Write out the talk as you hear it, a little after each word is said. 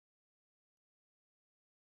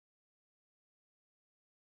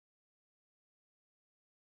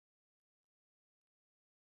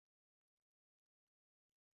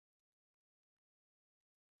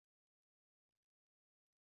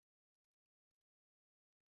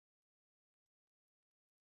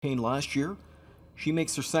Kane last year. She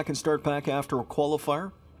makes her second start back after a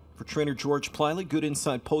qualifier. For trainer George Pliley, good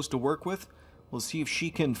inside post to work with. We'll see if she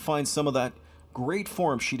can find some of that great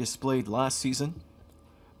form she displayed last season.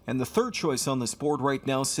 And the third choice on this board right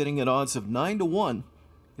now, sitting at odds of 9-1,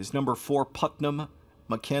 is number 4, Putnam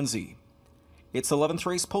Mackenzie. It's 11th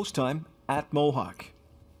race post time at Mohawk.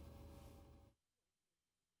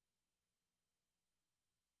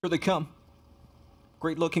 Here they come.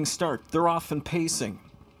 Great looking start. They're off and pacing.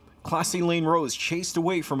 Classy Lane Rose chased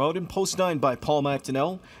away from out in post 9 by Paul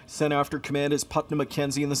McDonnell. Sent after command is Putnam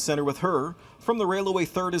Mackenzie in the center with her. From the railway,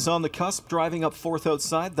 third is on the cusp, driving up fourth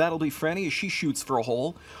outside. That'll be Franny as she shoots for a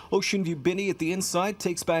hole. Ocean View Binny at the inside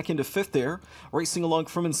takes back into fifth there. Racing along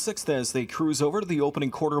from in sixth as they cruise over to the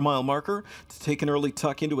opening quarter-mile marker to take an early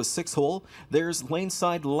tuck into a sixth hole. There's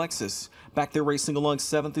Laneside Lexus. Back there racing along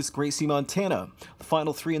seventh is Gracie Montana. The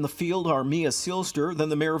final three in the field are Mia Sealster, then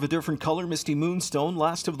the mare of a different color, Misty Moonstone.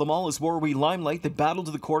 Last of them all is Warwee Limelight. They battled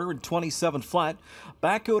to the quarter in 27 flat.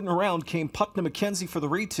 Back out and around came Putnam Mackenzie for the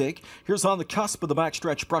retake. Here's on the cusp of the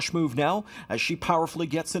backstretch brush move now as she powerfully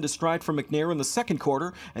gets into stride from McNair in the second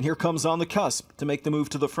quarter, and here comes on the cusp to make the move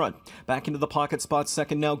to the front. Back into the pocket spot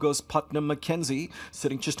second now goes Putnam Mackenzie.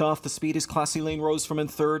 Sitting just off the speed is Classy Lane Rose from in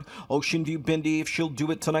third. Ocean View Bindi, if she'll do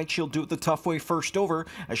it tonight, she'll do it the tough way first over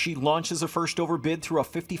as she launches a first over bid through a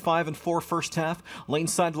 55-4 first half.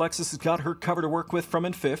 Laneside Lexus has got her cover to work with from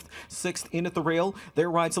in fifth. Sixth in at the rail.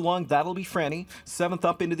 There rides along. That'll be Franny. Seventh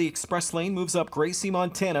up into the express lane. Moves up Gracie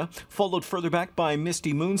Montana. Followed further back by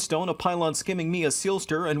Misty Moonstone. A pylon skimming Mia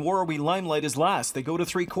Sealster. And Warwee Limelight is last. They go to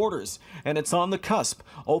three quarters. And it's on the cusp.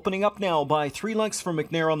 Opening up now by 3 lengths from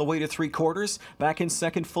McNair on the way to three quarters. Back in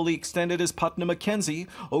second, fully extended, is Putnam Mackenzie.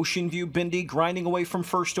 Ocean View Bindi grinding away from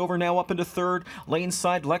first over now up into third.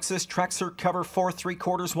 Laneside Lexus tracks her cover fourth, three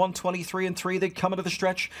quarters, 123-3. They come into the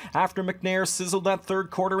stretch after McNair sizzled that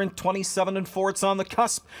third quarter in 27-4. It's on the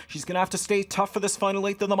cusp. She's going to have to stay tough for this final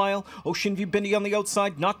eighth of the mile. Ocean View Bindi on the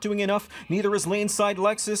outside, not doing enough. Neither is Laneside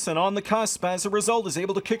Lexus, and on the cusp, as a result, is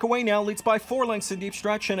able to kick away now. Leads by 4 lengths in deep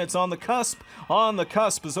stretch, and it's on the cusp. On the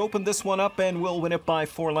cusp has opened this one up and will win it by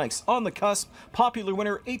 4 lengths. On the cusp, popular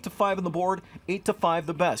winner, 8-5 on the board, 8-5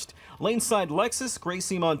 the best. Laneside Lexus,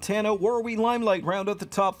 Gracie Montana, Warwee Limelight round out the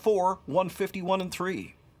top 4,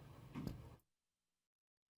 151-3.